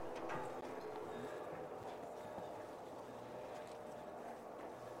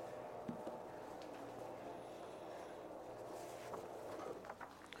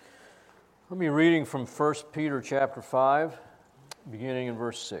Let me reading from 1 Peter chapter 5, beginning in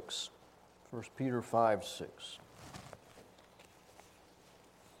verse 6. 1 Peter 5, 6.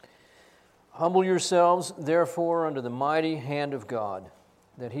 Humble yourselves, therefore, under the mighty hand of God,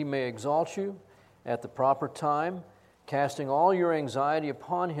 that he may exalt you at the proper time, casting all your anxiety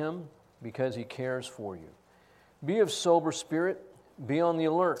upon him, because he cares for you. Be of sober spirit, be on the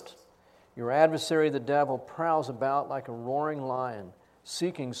alert. Your adversary, the devil, prowls about like a roaring lion,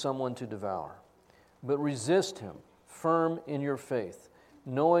 seeking someone to devour. But resist him, firm in your faith,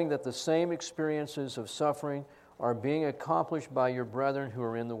 knowing that the same experiences of suffering are being accomplished by your brethren who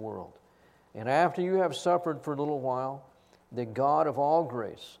are in the world. And after you have suffered for a little while, the God of all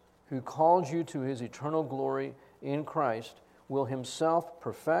grace, who called you to his eternal glory in Christ, will himself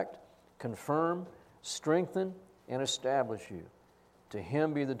perfect, confirm, strengthen, and establish you. To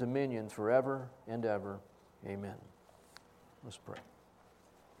him be the dominion forever and ever. Amen. Let's pray.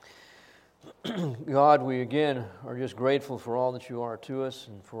 God, we again are just grateful for all that you are to us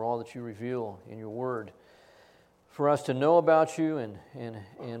and for all that you reveal in your word, for us to know about you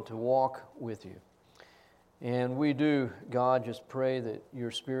and to walk with you. And we do, God, just pray that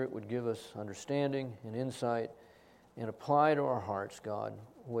your Spirit would give us understanding and insight and apply to our hearts, God,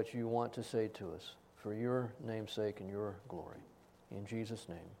 what you want to say to us for your name's sake and your glory. In Jesus'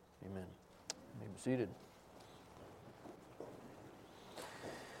 name, amen. You may be seated.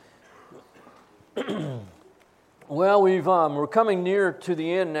 Well, we're coming near to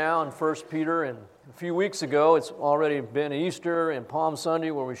the end now in 1 Peter, and a few weeks ago, it's already been Easter and Palm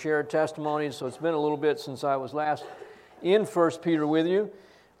Sunday where we shared testimonies, so it's been a little bit since I was last in 1 Peter with you.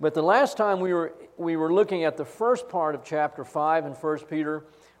 But the last time we were looking at the first part of chapter 5 in 1 Peter,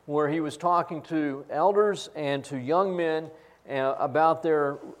 where he was talking to elders and to young men about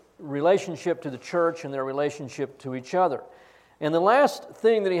their relationship to the church and their relationship to each other. And the last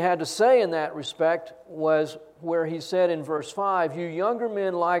thing that he had to say in that respect was where he said in verse 5, "You younger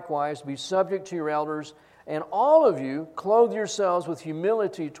men likewise be subject to your elders, and all of you clothe yourselves with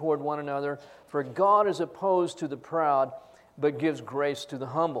humility toward one another, for God is opposed to the proud, but gives grace to the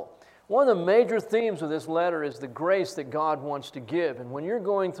humble." One of the major themes of this letter is the grace that God wants to give. And when you're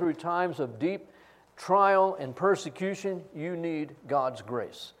going through times of deep trial and persecution, you need God's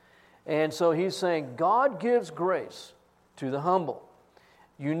grace. And so he's saying, God gives grace to the humble.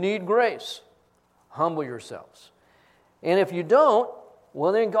 You need grace. Humble yourselves. And if you don't,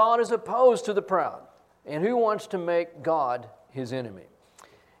 well then God is opposed to the proud. And who wants to make God his enemy?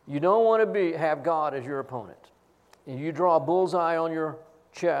 You don't want to have God as your opponent. And you draw a bullseye on your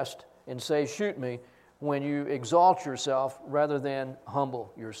chest and say, shoot me, when you exalt yourself rather than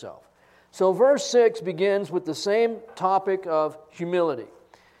humble yourself. So verse 6 begins with the same topic of humility.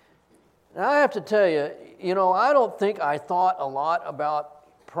 Now I have to tell you, I don't think I thought a lot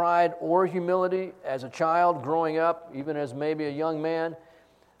about pride or humility as a child growing up, even as maybe a young man.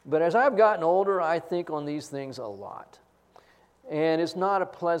 But as I've gotten older, I think on these things a lot. And it's not a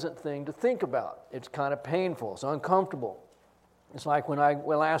pleasant thing to think about. It's kind of painful. It's uncomfortable. It's like when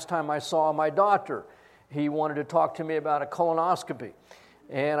last time I saw my doctor, he wanted to talk to me about a colonoscopy.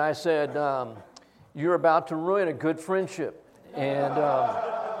 And I said, you're about to ruin a good friendship. And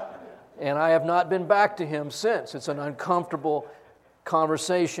I have not been back to him since. It's an uncomfortable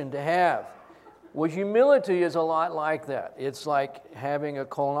conversation to have. Well, humility is a lot like that. It's like having a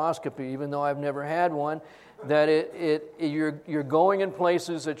colonoscopy, even though I've never had one, that you're going in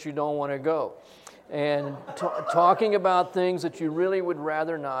places that you don't want to go. And talking about things that you really would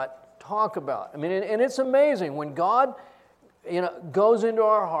rather not talk about. I mean, and it's amazing when God goes into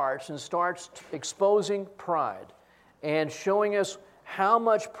our hearts and starts exposing pride and showing us how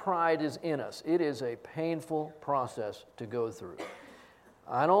much pride is in us. It is a painful process to go through.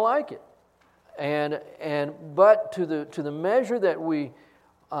 I don't like it. But to the measure that we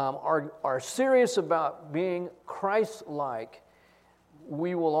are serious about being Christ-like,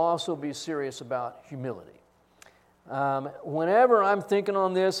 we will also be serious about humility. Whenever I'm thinking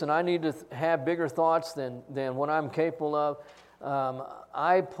on this and I need to have bigger thoughts than what I'm capable of,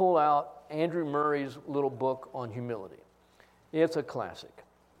 I pull out Andrew Murray's little book on humility. It's a classic,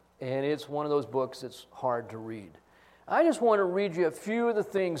 and it's one of those books that's hard to read. I just want to read you a few of the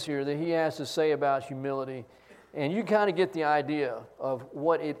things here that he has to say about humility, and you kind of get the idea of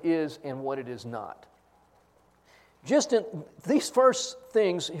what it is and what it is not. Just in these first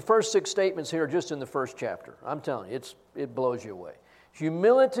 6 statements here, just in the first chapter, I'm telling you, it blows you away.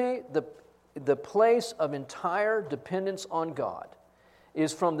 Humility, the place of entire dependence on God,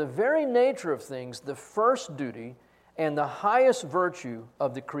 is from the very nature of things the first duty and the highest virtue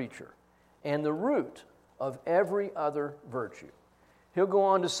of the creature, and the root of every other virtue. He'll go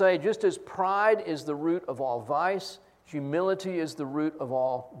on to say, just as pride is the root of all vice, humility is the root of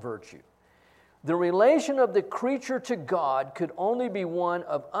all virtue. The relation of the creature to God could only be one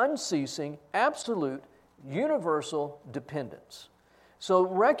of unceasing, absolute, universal dependence. So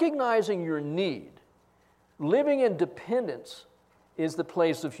recognizing your need, living in dependence, is the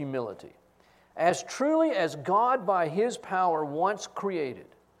place of humility. As truly as God by His power once created,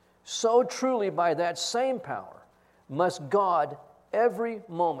 so truly by that same power must God every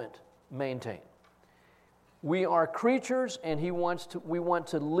moment maintain. We are creatures, and we want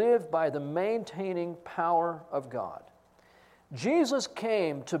to live by the maintaining power of God. Jesus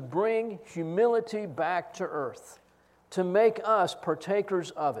came to bring humility back to earth, to make us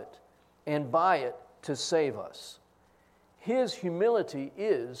partakers of it, and by it to save us. His humility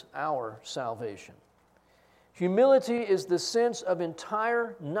is our salvation. Humility is the sense of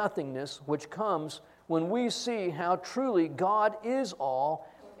entire nothingness which comes when we see how truly God is all,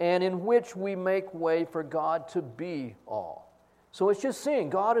 and in which we make way for God to be all. So it's just seeing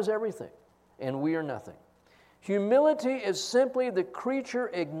God is everything, and we are nothing. Humility is simply the creature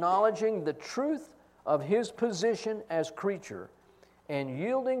acknowledging the truth of his position as creature and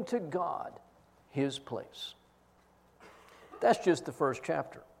yielding to God his place. That's just the first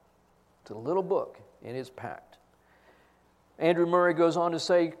chapter. It's a little book, and it's packed. Andrew Murray goes on to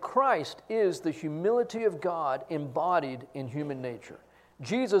say, Christ is the humility of God embodied in human nature.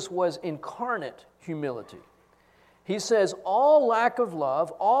 Jesus was incarnate humility. He says, all lack of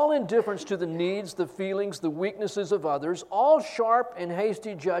love, all indifference to the needs, the feelings, the weaknesses of others, all sharp and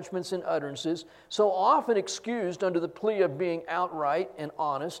hasty judgments and utterances, so often excused under the plea of being outright and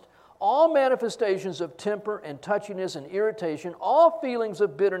honest, all manifestations of temper and touchiness and irritation, all feelings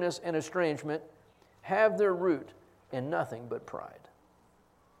of bitterness and estrangement have their root in nothing but pride.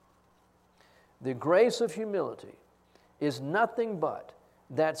 The grace of humility is nothing but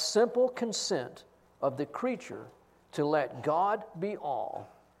that simple consent of the creature to let God be all,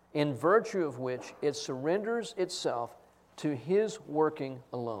 in virtue of which it surrenders itself to His working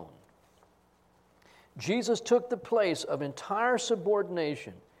alone. Jesus took the place of entire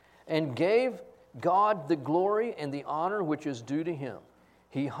subordination and gave God the glory and the honor which is due to Him.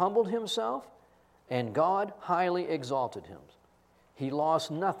 He humbled Himself, and God highly exalted Him. He lost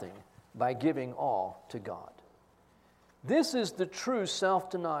nothing by giving all to God. This is the true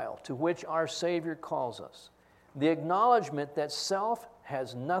self-denial to which our Savior calls us. The acknowledgement that self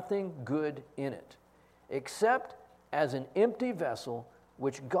has nothing good in it, except as an empty vessel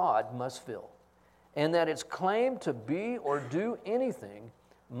which God must fill, and that its claim to be or do anything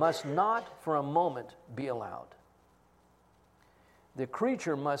must not for a moment be allowed. The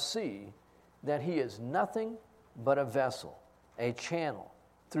creature must see that he is nothing but a vessel, a channel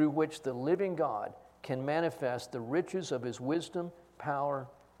through which the living God can manifest the riches of His wisdom, power,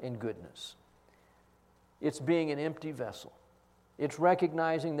 and goodness. It's being an empty vessel. It's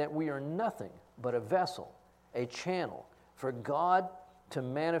recognizing that we are nothing but a vessel, a channel for God to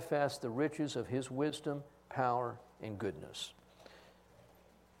manifest the riches of His wisdom, power, and goodness.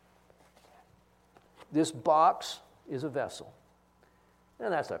 This box is a vessel,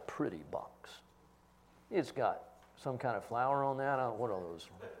 and that's a pretty box. It's got some kind of flower on that. I don't know, what are those?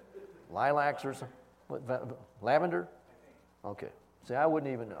 Lilacs or something? What, lavender? Okay. See, I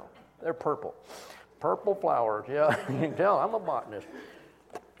wouldn't even know. They're purple. Purple flowers, yeah. You can tell I'm a botanist.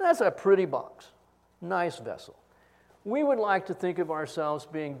 That's a pretty box. Nice vessel. We would like to think of ourselves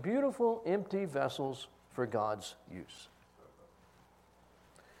being beautiful, empty vessels for God's use.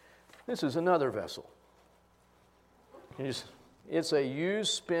 This is another vessel. It's a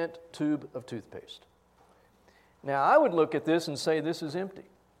used, spent tube of toothpaste. Now, I would look at this and say this is empty.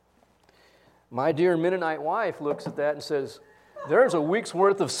 My dear Mennonite wife looks at that and says, there's a week's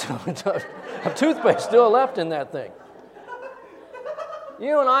worth of toothpaste still left in that thing.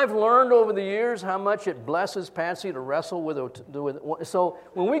 You know, and I've learned over the years how much it blesses Patsy to wrestle with it. So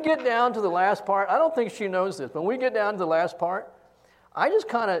when we get down to the last part, I don't think she knows this, but when we get down to the last part, I just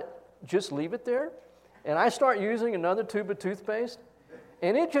kind of just leave it there, and I start using another tube of toothpaste,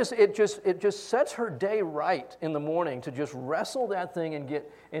 and it just sets her day right in the morning to just wrestle that thing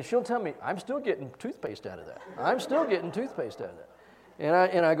and she'll tell me, I'm still getting toothpaste out of that. I'm still getting toothpaste out of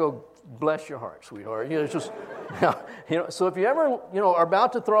that. And I go, bless your heart, sweetheart. You know, it's just, so if you ever, are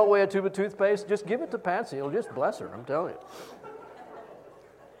about to throw away a tube of toothpaste, just give it to Patsy. It'll just bless her, I'm telling you.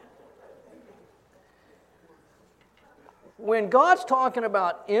 When God's talking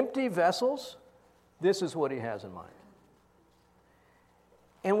about empty vessels, this is what He has in mind.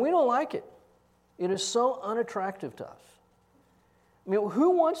 And we don't like it. It is so unattractive to us. I mean,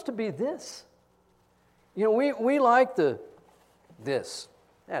 who wants to be this? We like the That's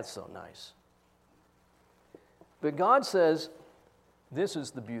so nice. But God says, this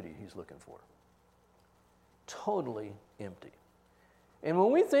is the beauty he's looking for. Totally empty. And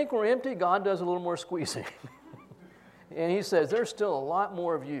when we think we're empty, God does a little more squeezing. And he says, there's still a lot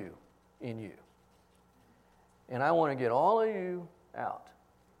more of you in you. And I want to get all of you out.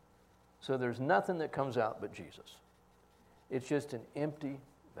 So there's nothing that comes out but Jesus. It's just an empty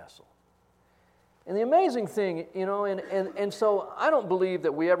vessel. And the amazing thing, and so I don't believe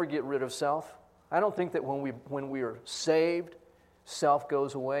that we ever get rid of self. I don't think that when we are saved, self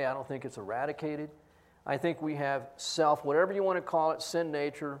goes away. I don't think it's eradicated. I think we have self, whatever you want to call it, sin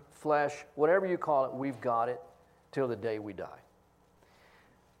nature, flesh, whatever you call it, we've got it till the day we die.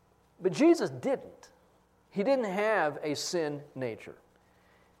 But Jesus didn't. He didn't have a sin nature.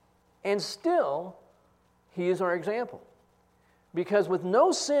 And still, he is our example. Because with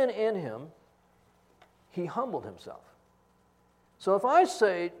no sin in him, he humbled himself. So if I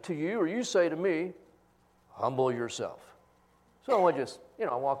say to you, or you say to me, humble yourself. So I just,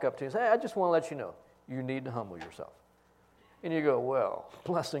 I walk up to you and say, hey, I just want to let you know, you need to humble yourself. And you go, well,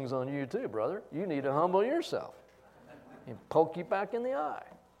 blessings on you too, brother. You need to humble yourself. And poke you back in the eye.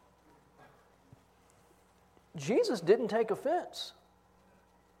 Jesus didn't take offense.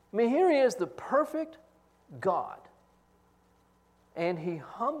 I mean, here he is, the perfect God. And he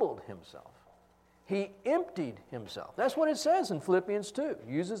humbled himself. He emptied himself. That's what it says in Philippians 2.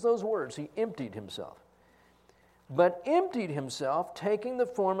 He uses those words. He emptied himself. But emptied himself, taking the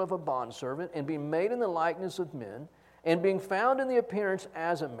form of a bondservant, and being made in the likeness of men, and being found in the appearance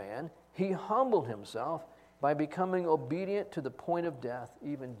as a man, he humbled himself by becoming obedient to the point of death,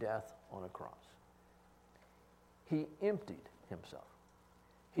 even death on a cross. He emptied himself.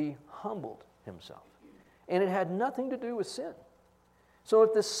 He humbled himself. And it had nothing to do with sin. So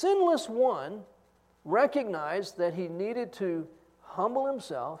if the sinless one recognized that he needed to humble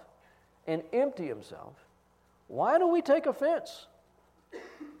himself and empty himself, why do we take offense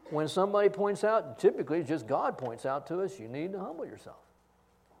when somebody points out, typically just God points out to us, you need to humble yourself.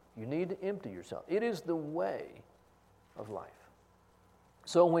 You need to empty yourself. It is the way of life.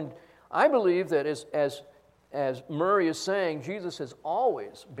 So when I believe that as Murray is saying, Jesus has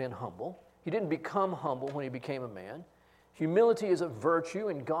always been humble. He didn't become humble when he became a man. Humility is a virtue,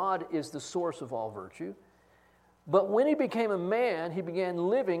 and God is the source of all virtue. But when he became a man, he began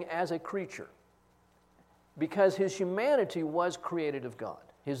living as a creature because his humanity was created of God.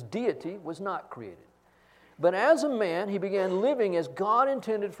 His deity was not created. But as a man, he began living as God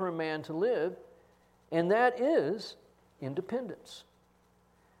intended for a man to live, and that is independence.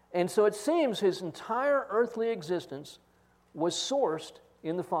 And so it seems his entire earthly existence was sourced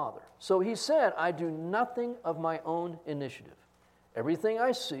in the Father. So he said, I do nothing of my own initiative. Everything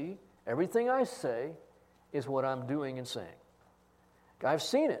I see, everything I say is what I'm doing and saying. I've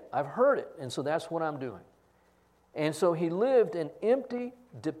seen it, I've heard it, and so that's what I'm doing. And so he lived an empty,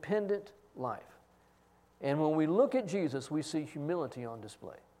 dependent life. And when we look at Jesus, we see humility on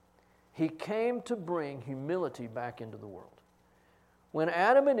display. He came to bring humility back into the world. When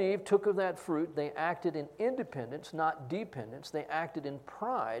Adam and Eve took of that fruit, they acted in independence, not dependence. They acted in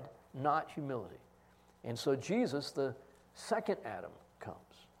pride, not humility. And so Jesus, the second Adam, comes.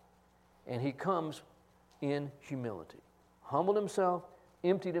 And he comes in humility. Humbled himself,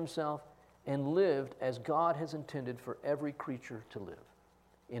 emptied himself, and lived as God has intended for every creature to live.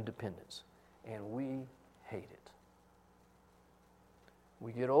 Independence. And we hate it.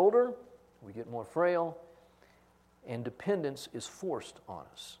 We get older, we get more frail, and dependence is forced on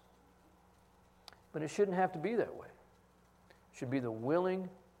us. But it shouldn't have to be that way. It should be the willing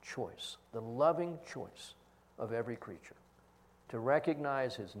choice, the loving choice of every creature to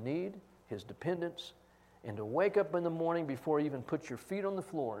recognize his need, his dependence, and to wake up in the morning before you even put your feet on the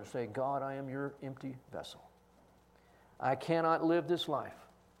floor and say, God, I am your empty vessel. I cannot live this life,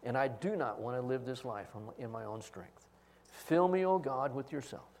 and I do not want to live this life in my own strength. Fill me, O God, with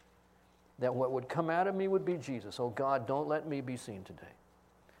yourself, that what would come out of me would be Jesus. Oh God, don't let me be seen today.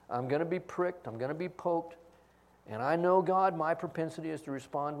 I'm going to be pricked, I'm going to be poked, and I know, God, my propensity is to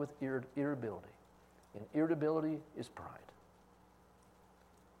respond with irritability, and irritability is pride.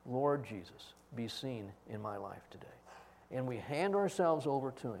 Lord Jesus, be seen in my life today. And we hand ourselves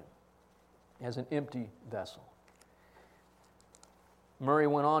over to him as an empty vessel. Murray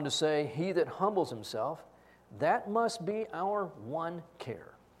went on to say, he that humbles himself, that must be our one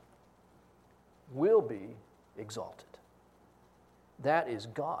care, will be exalted. That is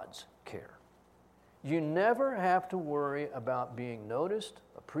God's care. You never have to worry about being noticed,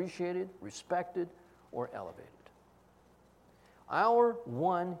 appreciated, respected, or elevated. Our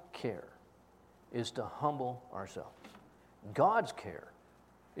one care is to humble ourselves, God's care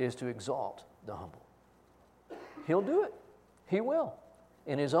is to exalt the humble. He'll do it. He will.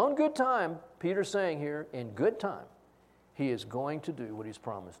 In his own good time, Peter's saying here, in good time, he is going to do what he's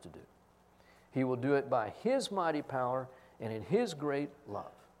promised to do. He will do it by his mighty power and in his great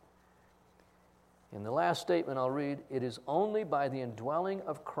love. In the last statement I'll read, it is only by the indwelling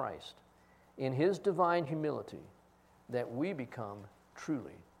of Christ in his divine humility that we become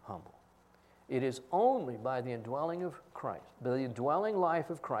truly humble. It is only by the indwelling of Christ, by the indwelling life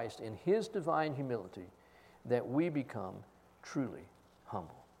of Christ in his divine humility, that we become truly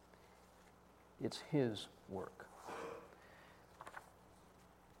humble. It's his work.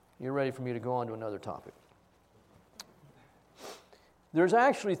 You're ready for me to go on to another topic. There's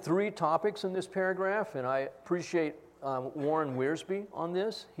actually 3 topics in this paragraph, and I appreciate Warren Wiersbe on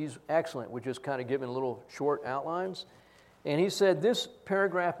this. He's excellent with just kind of giving little short outlines. And he said this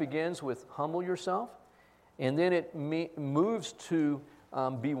paragraph begins with humble yourself, and then it moves to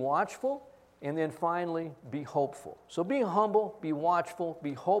be watchful, and then finally be hopeful. So be humble, be watchful,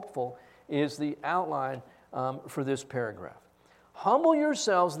 be hopeful is the outline for this paragraph. Humble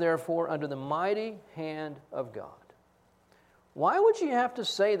yourselves, therefore, under the mighty hand of God. Why would you have to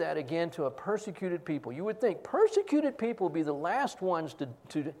say that again to a persecuted people? You would think persecuted people would be the last ones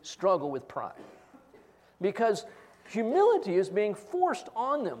to struggle with pride. Because humility is being forced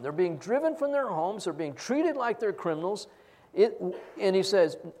on them. They're being driven from their homes. They're being treated like they're criminals. And he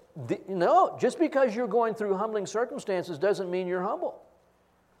says, no, just because you're going through humbling circumstances doesn't mean you're humble.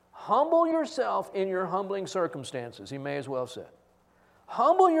 Humble yourself in your humbling circumstances, he may as well have said.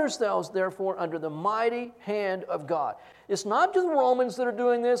 Humble yourselves, therefore, under the mighty hand of God. It's not the Romans that are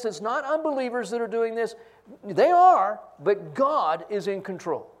doing this. It's not unbelievers that are doing this. They are, but God is in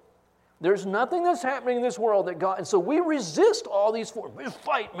control. There's nothing that's happening in this world that God... And so we resist all these forces. We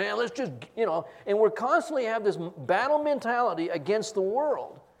fight, man. Let's just, and we're constantly have this battle mentality against the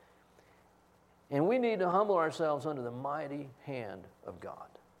world. And we need to humble ourselves under the mighty hand of God,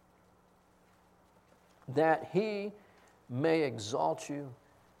 that he may exalt you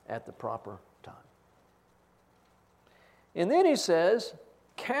at the proper time. And then he says,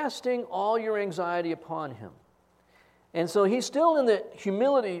 casting all your anxiety upon him. And so he's still in the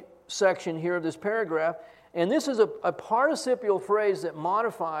humility section here of this paragraph, and this is a participial phrase that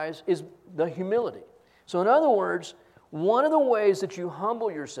modifies is the humility. So in other words, one of the ways that you humble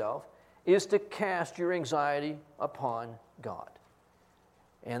yourself is to cast your anxiety upon God.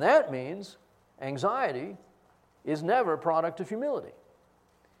 And that means anxiety is never a product of humility.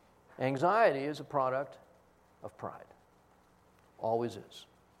 Anxiety is a product of pride. Always is.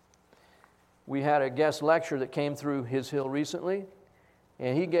 We had a guest lecturer that came through His Hill recently,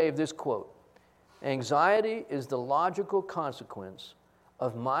 and he gave this quote: "Anxiety is the logical consequence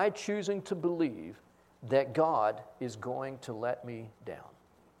of my choosing to believe that God is going to let me down."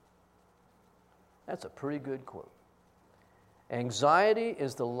 That's a pretty good quote. Anxiety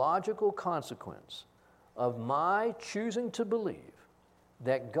is the logical consequence of my choosing to believe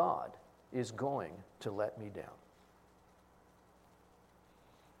that God is going to let me down.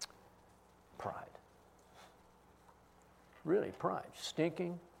 Pride. Really, pride.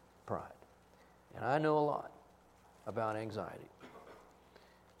 Stinking pride. And I know a lot about anxiety.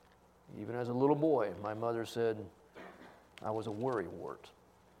 Even as a little boy, my mother said I was a worrywart.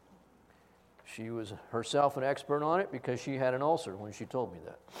 She was herself an expert on it because she had an ulcer when she told me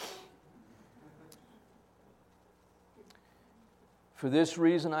that. For this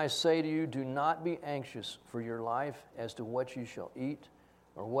reason I say to you, do not be anxious for your life as to what you shall eat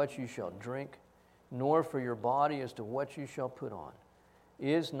or what you shall drink, nor for your body as to what you shall put on.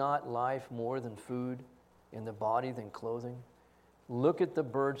 Is not life more than food, and the body than clothing? Look at the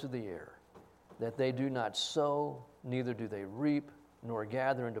birds of the air, that they do not sow, neither do they reap, nor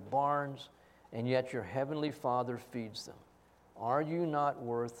gather into barns, and yet your heavenly Father feeds them. Are you not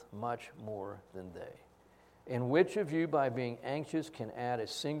worth much more than they? And which of you, by being anxious, can add a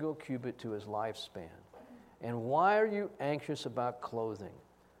single cubit to his lifespan? And why are you anxious about clothing?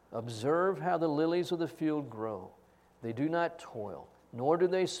 Observe how the lilies of the field grow. They do not toil, nor do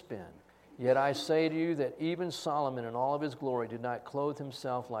they spin. Yet I say to you that even Solomon in all of his glory did not clothe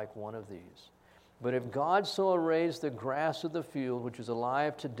himself like one of these. But if God so arrays the grass of the field, which is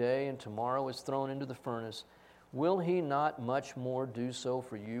alive today and tomorrow is thrown into the furnace, will he not much more do so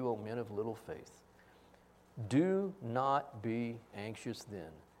for you, O men of little faith? Do not be anxious then,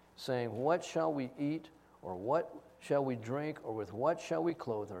 saying, what shall we eat, or what shall we drink, or with what shall we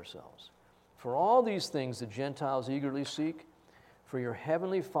clothe ourselves? For all these things the Gentiles eagerly seek, for your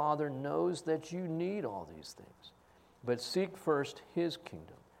heavenly Father knows that you need all these things. But seek first his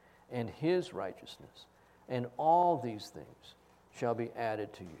kingdom and his righteousness, and all these things shall be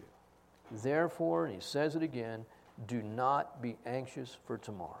added to you. Therefore, and he says it again, do not be anxious for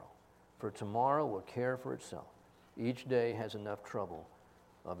tomorrow will care for itself. Each day has enough trouble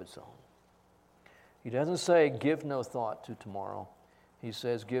of its own. He doesn't say give no thought to tomorrow. He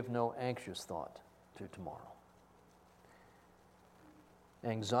says give no anxious thought to tomorrow.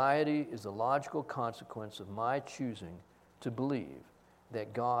 Anxiety is the logical consequence of my choosing to believe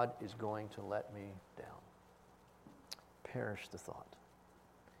that God is going to let me down. Perish the thought.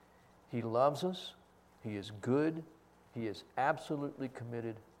 He loves us. He is good. He is absolutely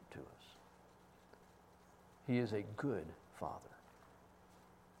committed to us. He is a good Father.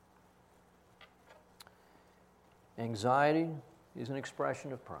 Anxiety is an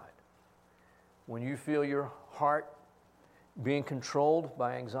expression of pride. When you feel your heart being controlled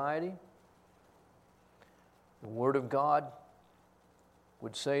by anxiety, the Word of God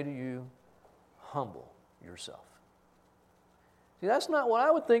would say to you, humble yourself. See, that's not what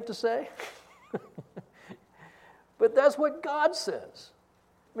I would think to say. But that's what God says.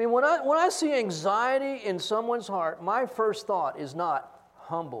 I mean, when I see anxiety in someone's heart, my first thought is not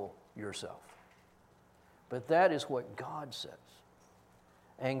humble yourself. But that is what God says.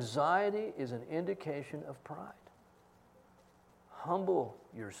 Anxiety is an indication of pride. Humble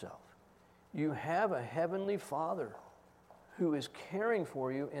yourself. You have a heavenly Father who is caring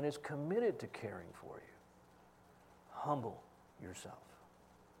for you and is committed to caring for you. Humble yourself.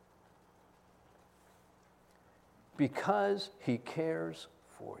 Because He cares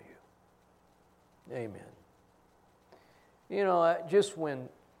for you. Amen. You know, just when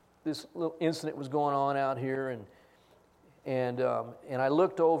this little incident was going on out here, and I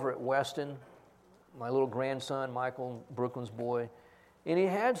looked over at Weston, my little grandson, Michael, Brooklyn's boy, and he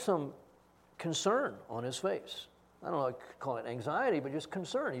had some concern on his face. I don't know if I could call it anxiety, but just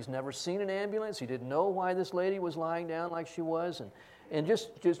concern. He's never seen an ambulance. He didn't know why this lady was lying down like she was, and just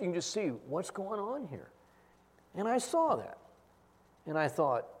you can just see what's going on here. And I saw that, and I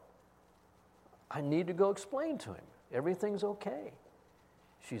thought, I need to go explain to him. Everything's okay.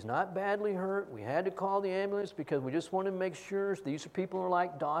 She's not badly hurt. We had to call the ambulance because we just wanted to make sure these people are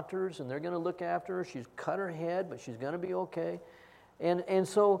like doctors and they're going to look after her. She's cut her head, but she's going to be okay. And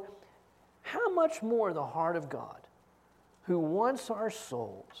so how much more the heart of God, who wants our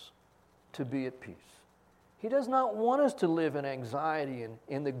souls to be at peace. He does not want us to live in anxiety and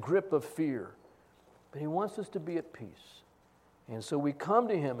in the grip of fear, but He wants us to be at peace. And so we come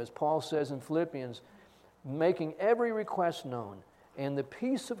to Him, as Paul says in Philippians, making every request known. And the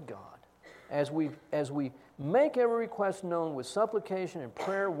peace of God, as we make every request known with supplication and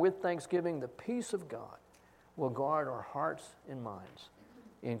prayer with thanksgiving, the peace of God will guard our hearts and minds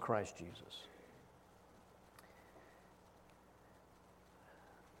in Christ Jesus.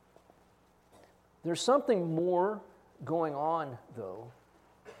 There's something more going on, though,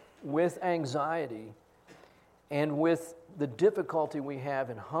 with anxiety and with the difficulty we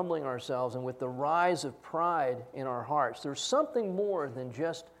have in humbling ourselves and with the rise of pride in our hearts. There's something more than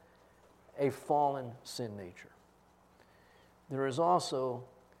just a fallen sin nature. There is also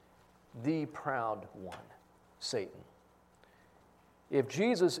the proud one, Satan. If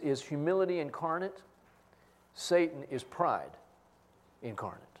Jesus is humility incarnate, Satan is pride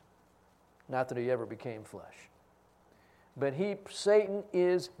incarnate. Not that he ever became flesh. But Satan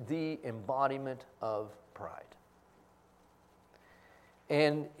is the embodiment of pride.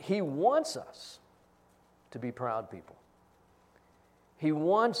 And he wants us to be proud people. He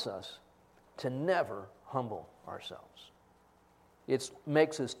wants us to never humble ourselves. It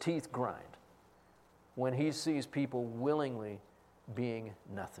makes his teeth grind when he sees people willingly being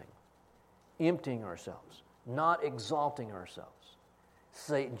nothing, emptying ourselves, not exalting ourselves.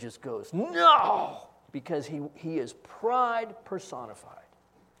 Satan just goes, no! Because he is pride personified.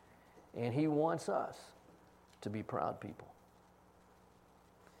 And he wants us to be proud people.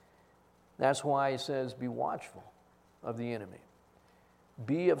 That's why he says, be watchful of the enemy.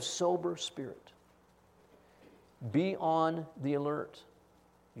 Be of sober spirit. Be on the alert.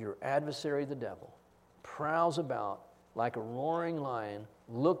 Your adversary, the devil, prowls about like a roaring lion,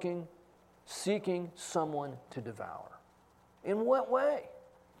 seeking someone to devour. In what way?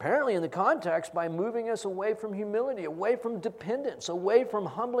 Apparently in the context, by moving us away from humility, away from dependence, away from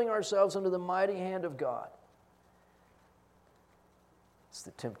humbling ourselves under the mighty hand of God. It's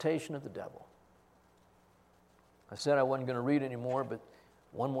the temptation of the devil. I said I wasn't going to read anymore, but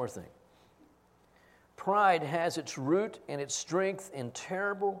one more thing. Pride has its root and its strength in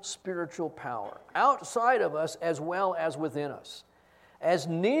terrible spiritual power, outside of us as well as within us. As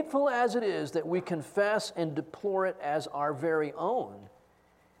needful as it is that we confess and deplore it as our very own,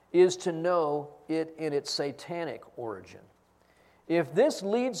 is to know it in its satanic origin. If this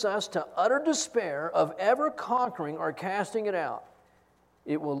leads us to utter despair of ever conquering or casting it out,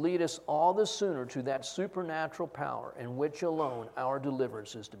 it will lead us all the sooner to that supernatural power in which alone our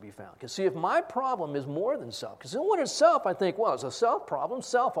deliverance is to be found. Because see, if my problem is more than self, because when it's self, I think, well, it's a self problem.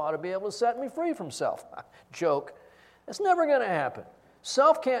 Self ought to be able to set me free from self. Joke. That's never going to happen.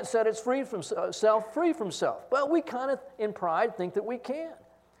 Self can't set its self free from self. But we kind of, in pride, think that we can.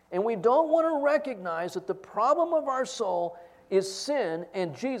 And we don't want to recognize that the problem of our soul is sin,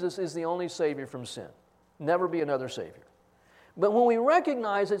 and Jesus is the only Savior from sin. Never be another Savior. But when we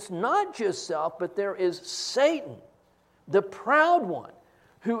recognize it's not just self, but there is Satan, the proud one,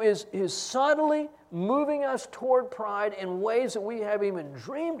 who is subtly moving us toward pride in ways that we haven't even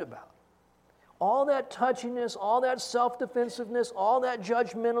dreamed about. All that touchiness, all that self-defensiveness, all that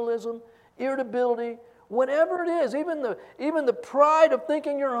judgmentalism, irritability, whatever it is, even the pride of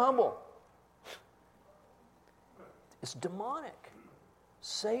thinking you're humble. It's demonic.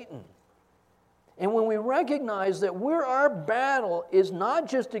 Satan. And when we recognize that our battle is not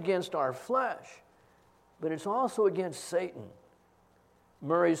just against our flesh, but it's also against Satan,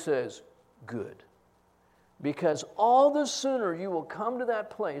 Murray says, good. Because all the sooner you will come to that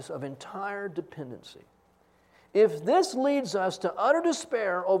place of entire dependency. If this leads us to utter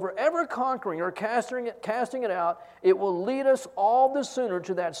despair over ever conquering or casting it out, it will lead us all the sooner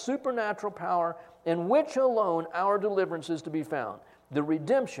to that supernatural power in which alone our deliverance is to be found, the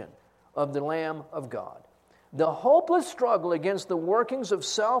redemption of the Lamb of God. The hopeless struggle against the workings of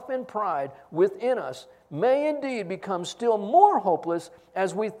self and pride within us may indeed become still more hopeless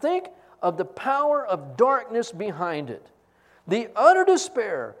as we think of the power of darkness behind it. The utter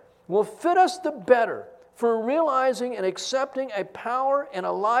despair will fit us the better for realizing and accepting a power and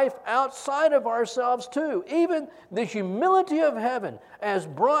a life outside of ourselves too. Even the humility of heaven as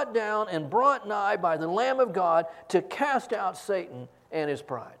brought down and brought nigh by the Lamb of God to cast out Satan and his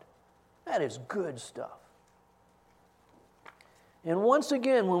pride. That is good stuff. And once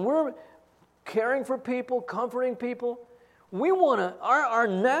again, when we're caring for people, comforting people, we want to, our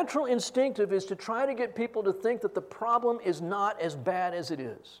natural instinctive is to try to get people to think that the problem is not as bad as it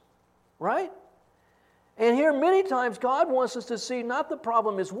is. Right? And here many times God wants us to see not the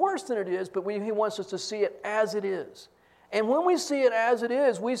problem is worse than it is, but He wants us to see it as it is. And when we see it as it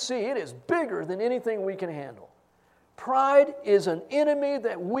is, we see it is bigger than anything we can handle. Pride is an enemy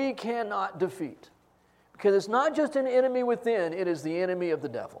that we cannot defeat. Because it's not just an enemy within, it is the enemy of the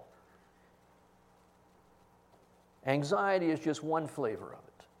devil. Anxiety is just one flavor of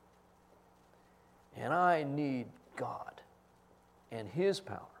it. And I need God and His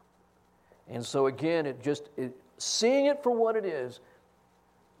power. And so again, seeing it for what it is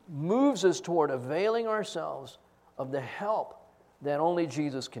moves us toward availing ourselves of the help that only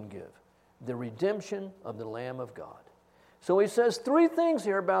Jesus can give, the redemption of the Lamb of God. So he says 3 things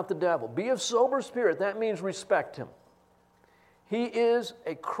here about the devil. Be of sober spirit. That means respect him. He is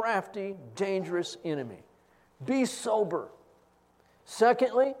a crafty, dangerous enemy. Be sober.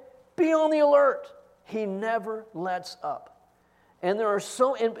 Secondly, be on the alert. He never lets up. And there are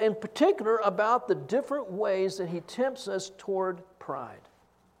so, in particular, about the different ways that he tempts us toward pride.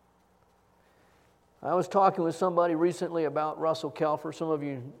 I was talking with somebody recently about Russell Kelfer. Some of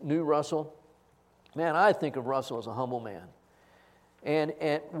you knew Russell. Man, I think of Russell as a humble man. And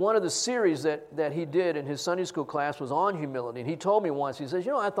one of the series that he did in his Sunday school class was on humility. And he told me once, he says,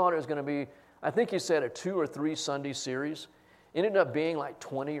 I thought it was going to be, I think he said a 2 or 3 Sunday series. It ended up being like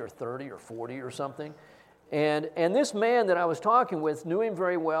 20 or 30 or 40 or something. And this man that I was talking with knew him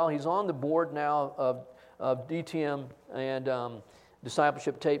very well. He's on the board now of DTM and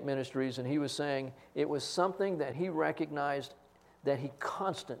Discipleship Tape Ministries. And he was saying it was something that he recognized that he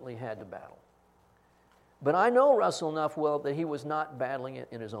constantly had to battle. But I know Russell enough well that he was not battling it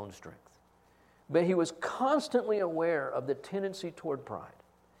in his own strength. But he was constantly aware of the tendency toward pride.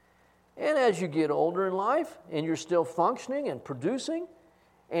 And as you get older in life and you're still functioning and producing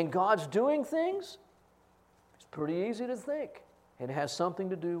and God's doing things, it's pretty easy to think it has something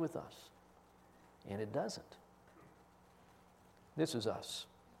to do with us. And it doesn't. This is us.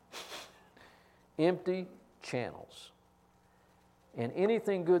 Empty channels. And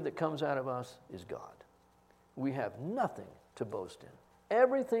anything good that comes out of us is God. We have nothing to boast in.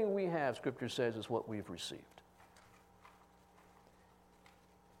 Everything we have, Scripture says, is what we've received.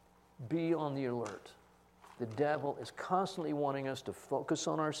 Be on the alert. The devil is constantly wanting us to focus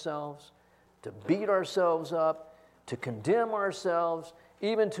on ourselves, to beat ourselves up, to condemn ourselves,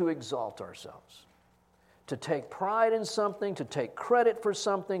 even to exalt ourselves. To take pride in something, to take credit for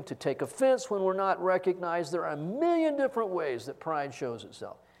something, to take offense when we're not recognized. There are a million different ways that pride shows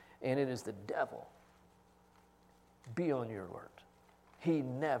itself. and it is the devil. Be on your alert. He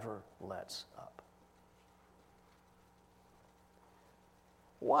never lets up.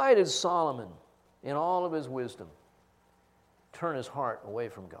 Why did Solomon, in all of his wisdom, turn his heart away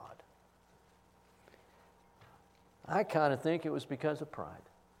from God? I kind of think it was because of pride.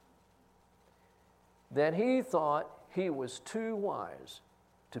 That he thought he was too wise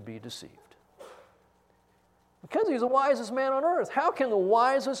to be deceived. Because he's the wisest man on earth. How can the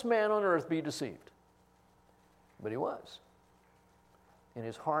wisest man on earth be deceived? But he was. And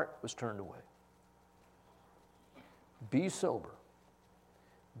his heart was turned away. Be sober.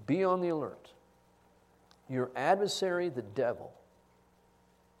 Be on the alert. Your adversary, the devil,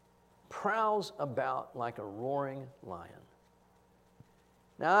 prowls about like a roaring lion.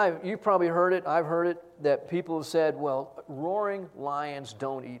 Now, you've probably heard it, I've heard it, that people have said, well, roaring lions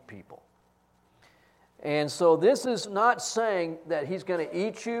don't eat people. And so this is not saying that he's going to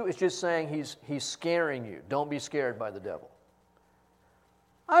eat you, it's just saying he's scaring you. Don't be scared by the devil.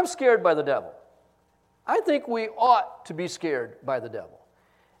 I'm scared by the devil. I think we ought to be scared by the devil.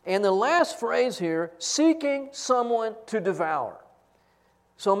 And the last phrase here, seeking someone to devour.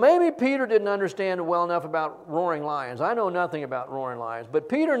 So maybe Peter didn't understand well enough about roaring lions. I know nothing about roaring lions, but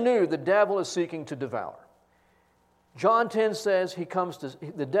Peter knew the devil is seeking to devour. John 10 says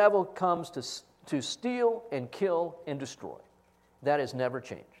the devil comes to steal and kill and destroy. That has never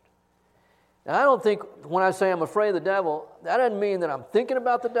changed. Now, I don't think when I say I'm afraid of the devil, that doesn't mean that I'm thinking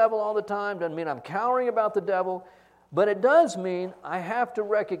about the devil all the time, doesn't mean I'm cowering about the devil, but it does mean I have to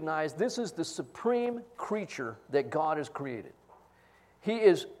recognize this is the supreme creature that God has created. He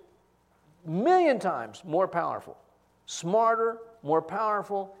is a million times more powerful, smarter, more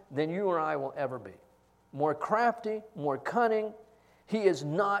powerful than you or I will ever be. More crafty, more cunning. He is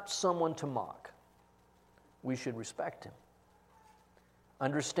not someone to mock. We should respect him.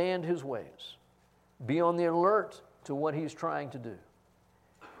 Understand his ways. Be on the alert to what he's trying to do.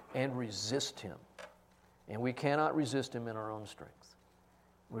 And resist him. And we cannot resist him in our own strength.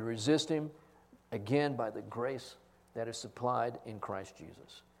 We resist him, again, by the grace that is supplied in Christ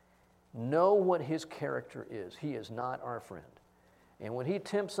Jesus. Know what his character is. He is not our friend. And when he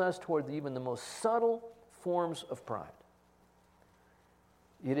tempts us toward even the most subtle forms of pride,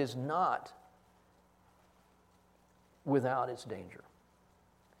 it is not without its danger.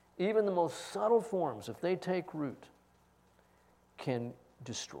 Even the most subtle forms, if they take root, can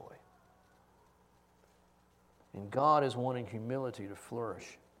destroy. And God is wanting humility to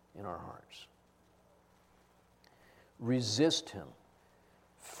flourish in our hearts. Resist him.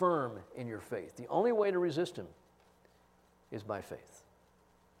 Firm in your faith. The only way to resist him is by faith.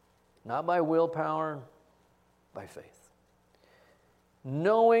 Not by willpower, by faith.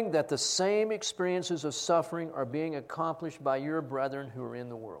 Knowing that the same experiences of suffering are being accomplished by your brethren who are in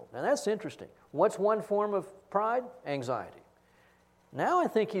the world. Now that's interesting. What's one form of pride? Anxiety. Now I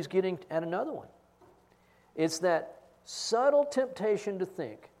think he's getting at another one. It's that subtle temptation to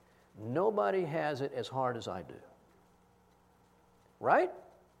think nobody has it as hard as I do. Right?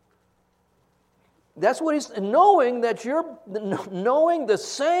 That's what he's knowing that knowing the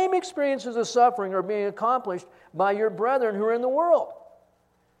same experiences of suffering are being accomplished by your brethren who are in the world.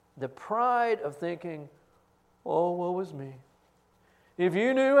 The pride of thinking, oh, woe is me. If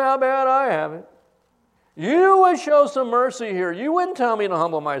you knew how bad I have it, you would show some mercy here. You wouldn't tell me to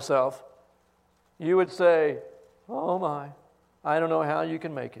humble myself. You would say, oh my, I don't know how you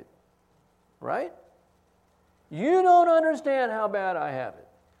can make it. Right? You don't understand how bad I have it.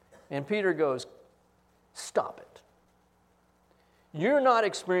 And Peter goes, stop it. You're not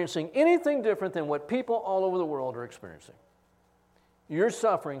experiencing anything different than what people all over the world are experiencing. Your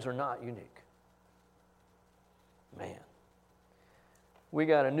sufferings are not unique. Man. We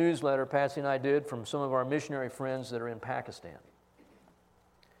got a newsletter, Patsy and I did, from some of our missionary friends that are in Pakistan.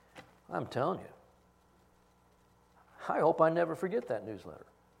 I'm telling you, I hope I never forget that newsletter.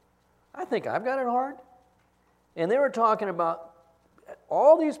 I think I've got it hard. And they were talking about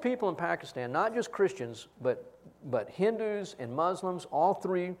all these people in Pakistan, not just Christians, but Hindus and Muslims, all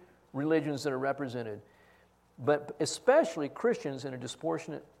three religions that are represented, but especially Christians in a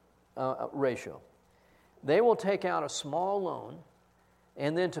disproportionate ratio. They will take out a small loan,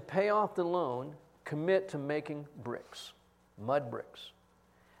 and then to pay off the loan, commit to making bricks, mud bricks,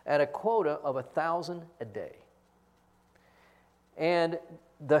 at a quota of 1,000 a day. And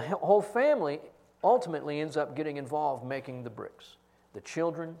the whole family ultimately ends up getting involved making the bricks. The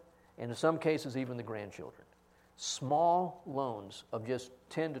children, and in some cases even the grandchildren. Small loans of just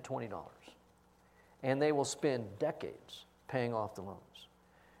 $10 to $20. And they will spend decades paying off the loans.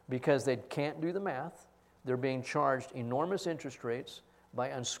 Because they can't do the math. They're being charged enormous interest rates by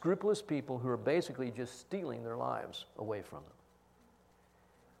unscrupulous people who are basically just stealing their lives away from them.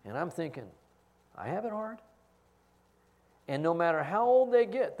 And I'm thinking, I have it hard. And no matter how old they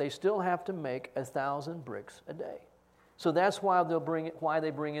get, they still have to make 1,000 bricks a day. So that's why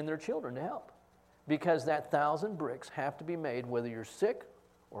they bring in their children to help. Because that 1,000 bricks have to be made whether you're sick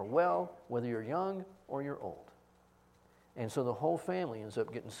or well, whether you're young or you're old. And so the whole family ends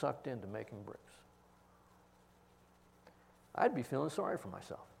up getting sucked into making bricks. I'd be feeling sorry for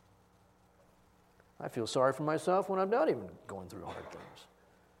myself. I feel sorry for myself when I'm not even going through hard things.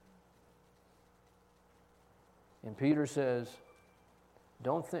 And Peter says,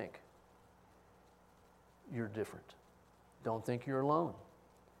 don't think you're different. Don't think you're alone.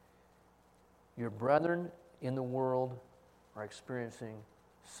 Your brethren in the world are experiencing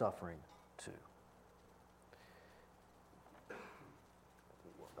suffering too.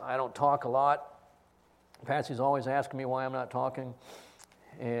 I don't talk a lot. Patsy's always asking me why I'm not talking,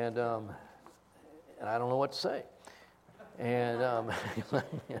 and I don't know what to say. And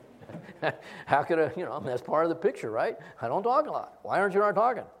how could I, that's part of the picture, right? I don't talk a lot. Why aren't you not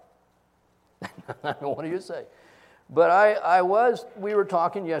talking? What do you say? But we were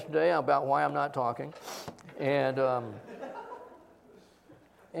talking yesterday about why I'm not talking, and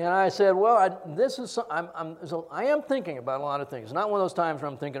I said, well, I am thinking about a lot of things. Not one of those times where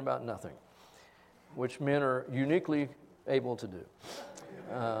I'm thinking about nothing, which men are uniquely able to do.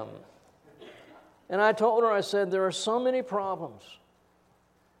 And I told her, I said, there are so many problems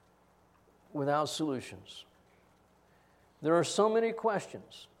without solutions. There are so many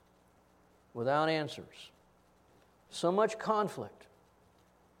questions without answers. So much conflict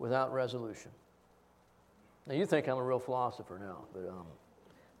without resolution. Now you think I'm a real philosopher now, but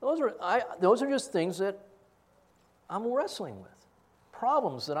those are just things that I'm wrestling with.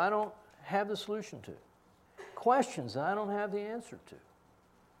 Problems that I don't have the solution to. Questions that I don't have the answer to.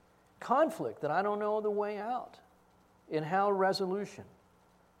 Conflict that I don't know the way out and how resolution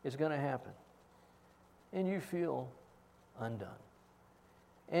is going to happen. And you feel undone.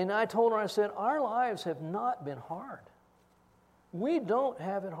 And I told her, I said, our lives have not been hard. We don't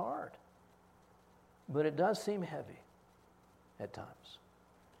have it hard. But it does seem heavy at times.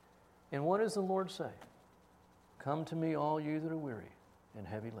 And what does the Lord say? Come to me, all you that are weary and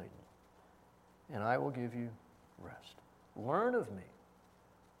heavy laden, and I will give you rest. Learn of me.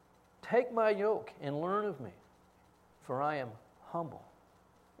 Take my yoke and learn of me, for I am humble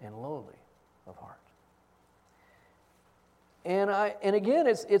and lowly of heart. And again,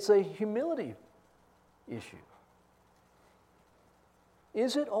 it's a humility issue.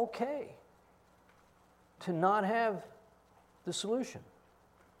 Is it okay to not have the solution,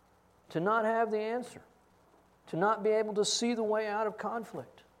 to not have the answer, to not be able to see the way out of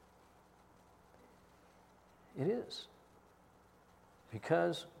conflict? It is.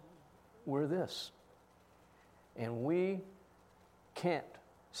 Because we're this. And we can't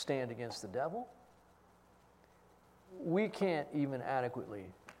stand against the devil. We can't even adequately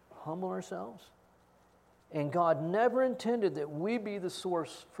humble ourselves. And God never intended that we be the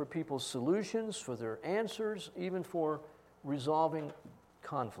source for people's solutions, for their answers, even for resolving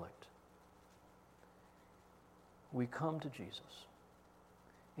conflict. We come to Jesus.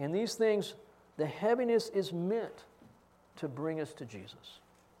 And these things, the heaviness is meant to bring us to Jesus.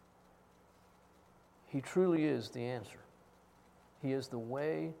 He truly is the answer. He is the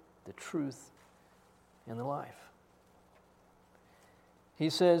way, the truth, and the life. He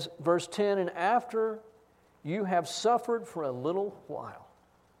says, verse 10, and after you have suffered for a little while.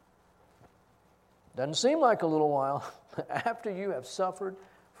 Doesn't seem like a little while, but after you have suffered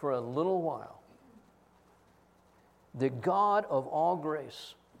for a little while, the God of all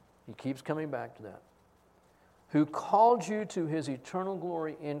grace, he keeps coming back to that, who called you to his eternal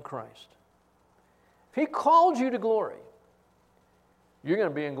glory in Christ. If he called you to glory, you're going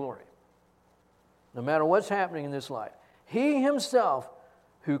to be in glory, no matter what's happening in this life. He himself,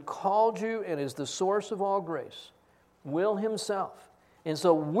 who called you and is the source of all grace, will himself. And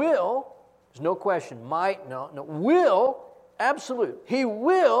so will, there's no question, might, no, will, absolute. He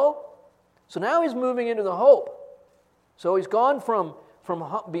will. So now he's moving into the hope. So he's gone from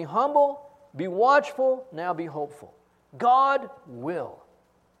be humble, be watchful, now be hopeful. God will.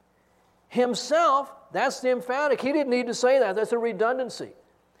 Himself, that's the emphatic. He didn't need to say that. That's a redundancy.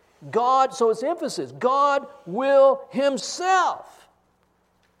 God, so it's emphasis. God will himself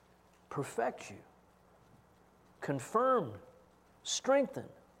perfect you, confirm, strengthen,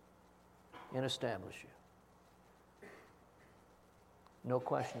 and establish you. No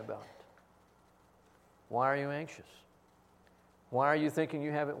question about it. Why are you anxious? Why are you thinking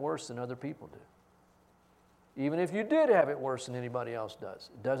you have it worse than other people do? Even if you did have it worse than anybody else does,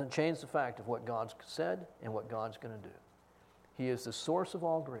 it doesn't change the fact of what God's said and what God's going to do. He is the source of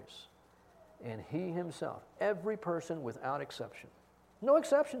all grace. And He Himself, every person without exception. No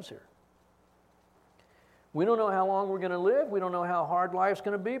exceptions here. We don't know how long we're going to live. We don't know how hard life's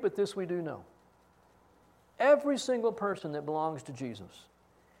going to be, but this we do know. Every single person that belongs to Jesus,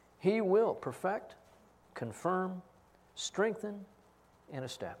 He will perfect, confirm, strengthen, and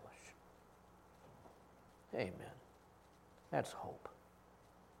establish. Amen. That's hope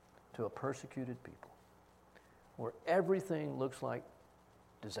to a persecuted people where everything looks like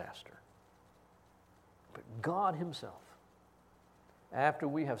disaster. But God Himself, after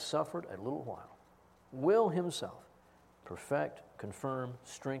we have suffered a little while, will Himself perfect, confirm,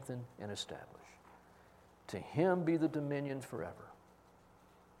 strengthen, and establish. To Him be the dominion forever.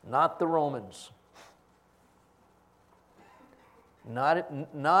 Not the Romans. Not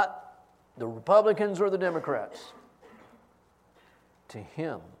the Republicans or the Democrats. To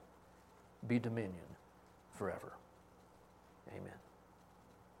Him be dominion forever. Amen.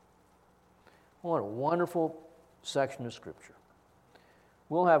 What a wonderful section of Scripture.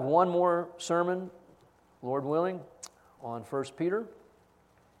 We'll have one more sermon, Lord willing, on 1 Peter.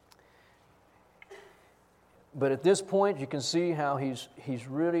 But at this point, you can see how he's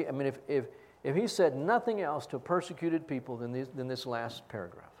really, I mean, if he said nothing else to persecuted people than this last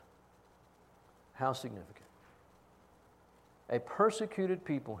paragraph, how significant. A persecuted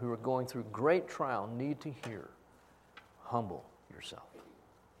people who are going through great trial need to hear, humble yourself.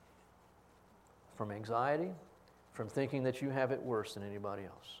 From anxiety, from thinking that you have it worse than anybody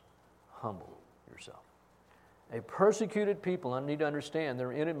else. Humble yourself. A persecuted people need to understand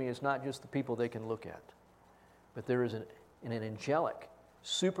their enemy is not just the people they can look at, but there is an angelic,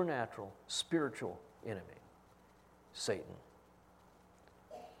 supernatural, spiritual enemy, Satan.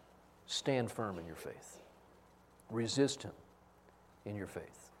 Stand firm in your faith. Resist him in your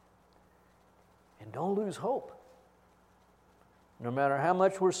faith. And don't lose hope. No matter how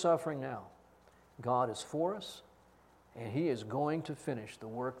much we're suffering now, God is for us, and He is going to finish the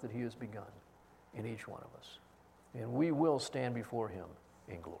work that He has begun in each one of us. And we will stand before Him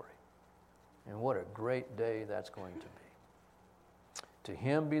in glory. And what a great day that's going to be. To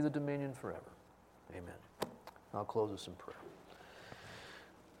Him be the dominion forever. Amen. I'll close us in prayer.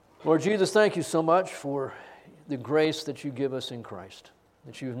 Lord Jesus, thank You so much for the grace that You give us in Christ.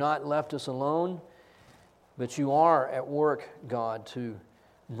 That You've not left us alone, but You are at work, God, to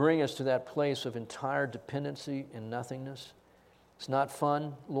bring us to that place of entire dependency and nothingness. It's not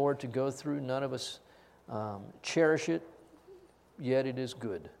fun, Lord, to go through. None of us cherish it, yet it is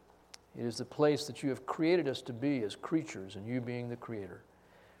good. It is the place that You have created us to be as creatures, and You being the Creator.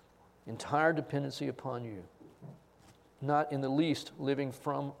 Entire dependency upon You. Not in the least living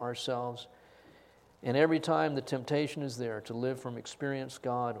from ourselves. And every time the temptation is there to live from experience,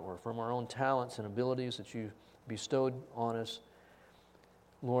 God, or from our own talents and abilities that You bestowed on us,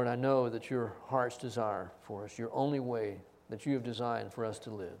 Lord, I know that Your heart's desire for us, Your only way that You have designed for us to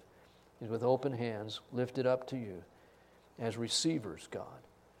live, is with open hands lifted up to You as receivers, God,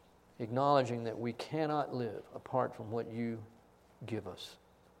 acknowledging that we cannot live apart from what You give us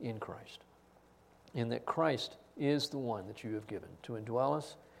in Christ, and that Christ is the one that You have given to indwell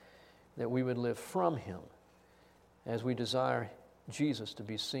us, that we would live from Him as we desire Jesus to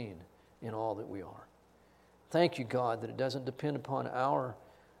be seen in all that we are. Thank You, God, that it doesn't depend upon our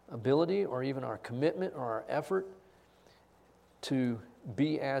ability or even our commitment or our effort to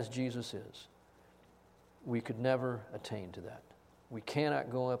be as Jesus is. We could never attain to that. We cannot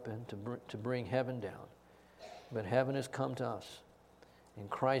go up and to bring heaven down. But heaven has come to us, and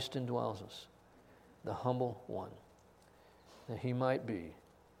Christ indwells us, the humble one, that He might be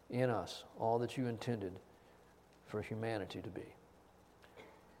in us all that You intended for humanity to be.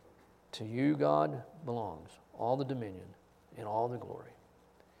 To You, God, belongs all the dominion and all the glory.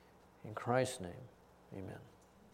 In Christ's name, amen.